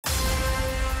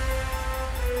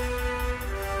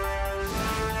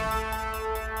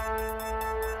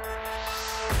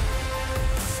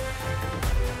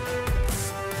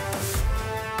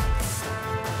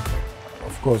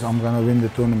of course I'm gonna win the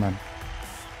tournament.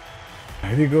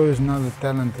 Rico is not a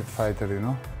talented fighter, you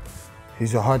know.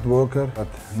 He's a hard worker, but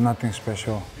nothing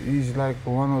special. He's like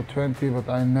 120, but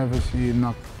I never see him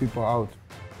knock people out.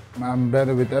 I'm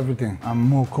better with everything. I'm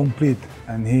more complete,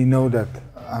 and he knows that.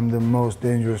 I'm the most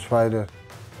dangerous fighter.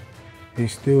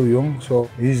 He's still young, so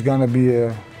he's gonna be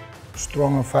a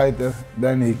stronger fighter.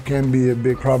 Then he can be a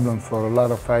big problem for a lot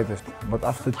of fighters. But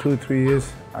after 2-3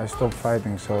 years, I stopped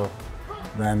fighting, so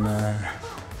then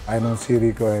I don't see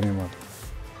Rico anymore.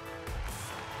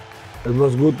 It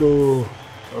was good to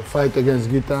fight against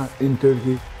Ghita in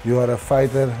Turkey. You are a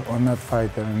fighter or not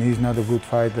fighter, and he's not a good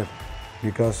fighter.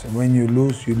 Because when you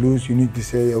lose, you need to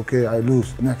say, okay, I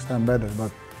lose, next time better,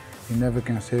 but he never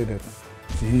can say that.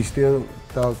 He still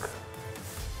talk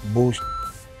bullshit.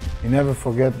 He never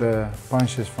forget the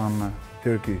punches from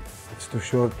Turkey. It's too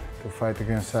short to fight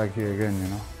against Saki again, you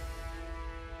know.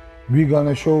 We're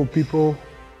gonna show people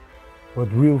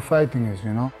what real fighting is,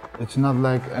 you know. It's not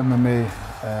like MMA,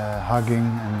 hugging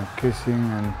and kissing,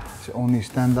 and it's only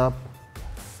stand up.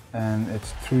 And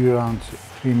it's 3 rounds,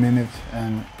 3 minutes,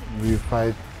 and we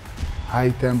fight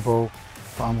high tempo.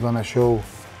 I'm gonna show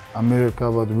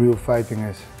America what real fighting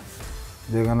is.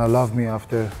 They're gonna love me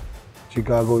after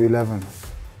Chicago 11.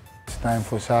 It's time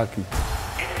for Saki.